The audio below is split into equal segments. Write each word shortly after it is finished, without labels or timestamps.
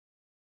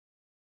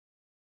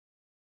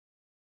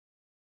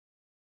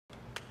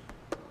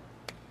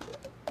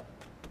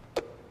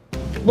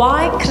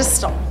Why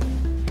Crystal?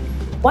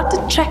 What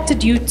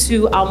attracted you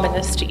to our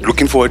ministry?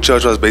 Looking for a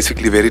church was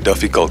basically very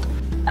difficult.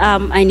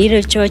 I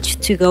needed a church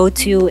to go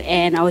to,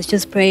 and I was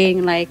just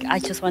praying like, I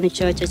just want a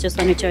church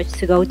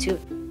to go to.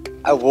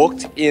 I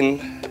walked in,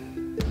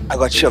 I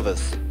got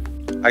shivers.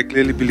 I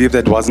clearly believe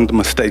that wasn't a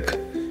mistake.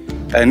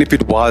 And if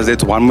it was,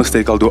 it's one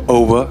mistake I'll do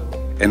over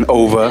and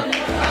over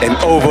and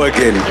over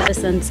again. Ever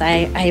since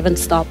I haven't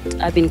stopped.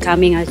 I've been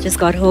coming, I just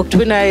got hooked.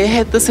 When I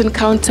had this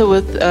encounter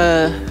with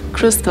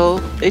Crystal,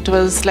 it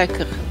was like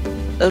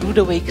a rude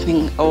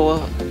awakening,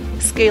 or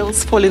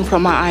scales falling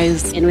from my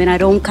eyes. And when I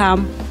don't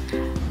come,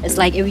 it's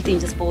like everything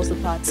just falls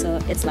apart. So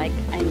it's like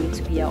I need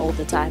to be here all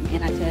the time,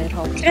 and I feel at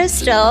home.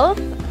 Crystal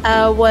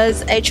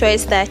was a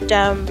choice that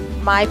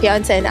my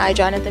fiance and I,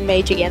 Jonathan,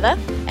 made together.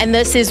 And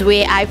this is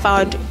where I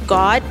found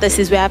God. This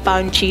is where I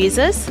found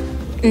Jesus.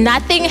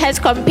 Nothing has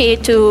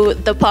compared to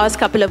the past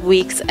couple of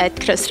weeks at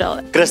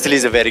Crystal. Crystal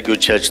is a very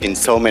good church in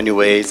so many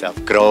ways.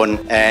 I've grown.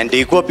 And the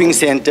Equipping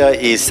Center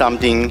is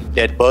something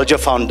that builds your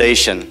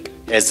foundation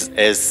as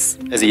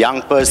a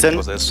young person.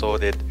 Because I saw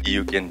that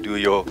you can do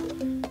your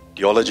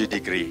theology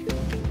degree,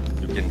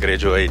 you can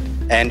graduate.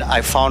 And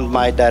I found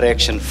my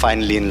direction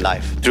finally in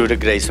life through the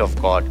grace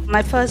of God.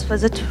 My first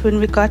visit when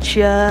we got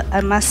here,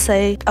 I must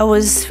say, I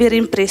was very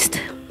impressed.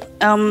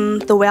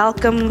 The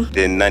welcome.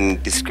 The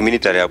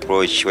non-discriminatory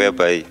approach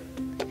whereby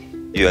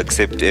you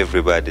accept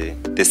everybody,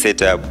 the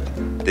setup,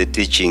 the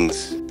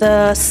teachings.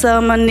 The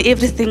sermon,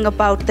 everything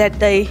about that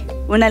day.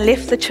 When I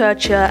left the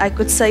church here, I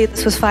could say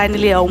this was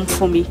finally home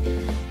for me.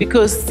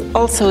 Because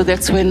also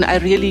that's when I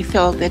really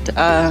felt that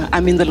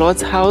I'm in the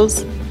Lord's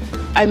house.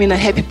 I'm in a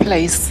happy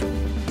place.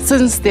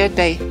 Since that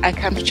day, I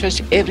come to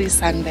church every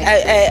Sunday.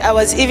 I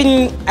was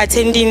even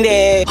attending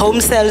the home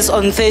cells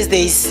on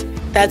Thursdays.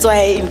 That's why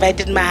I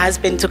invited my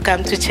husband to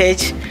come to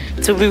church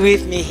to be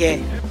with me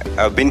here.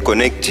 I've been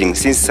connecting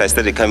since I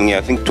started coming here,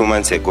 I think 2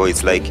 months ago.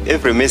 It's like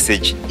every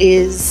message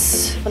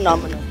is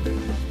phenomenal.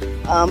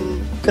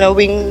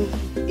 Growing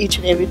each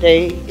and every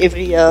day,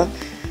 every year,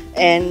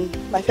 and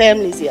my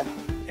family's here.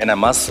 And I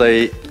must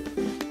say,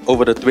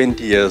 over the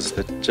 20 years,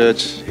 the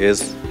church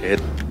has had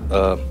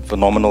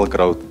phenomenal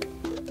growth.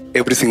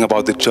 Everything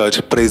about the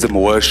church, praise and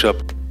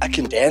worship. I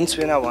can dance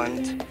when I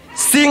want,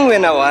 sing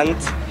when I want.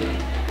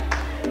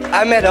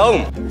 I'm at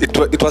home.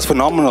 It was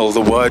phenomenal,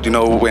 the word,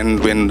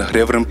 when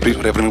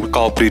Reverend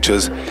Carl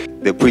preaches.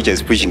 The preacher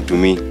is preaching to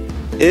me.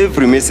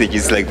 Every message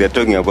is like they're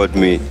talking about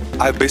me.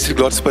 I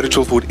basically got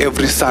spiritual food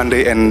every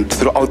Sunday, and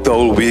throughout the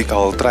whole week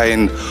I'll try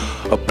and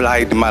apply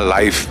it in my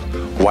life,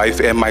 wife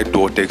and my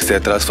daughter,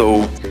 etc.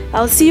 So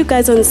I'll see you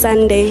guys on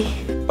Sunday.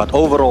 But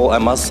overall, I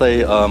must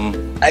say, I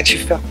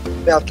actually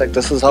felt like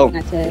this is home.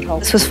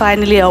 This was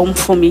finally home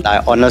for me.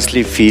 I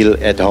honestly feel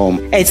at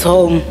home. It's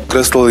home.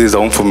 Crystal is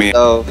home for me.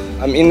 So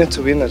I'm in it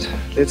to win it.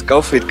 Let's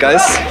go for it,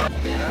 guys.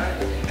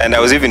 And I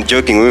was even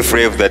joking with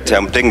Rev that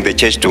I'm taking the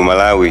church to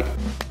Malawi.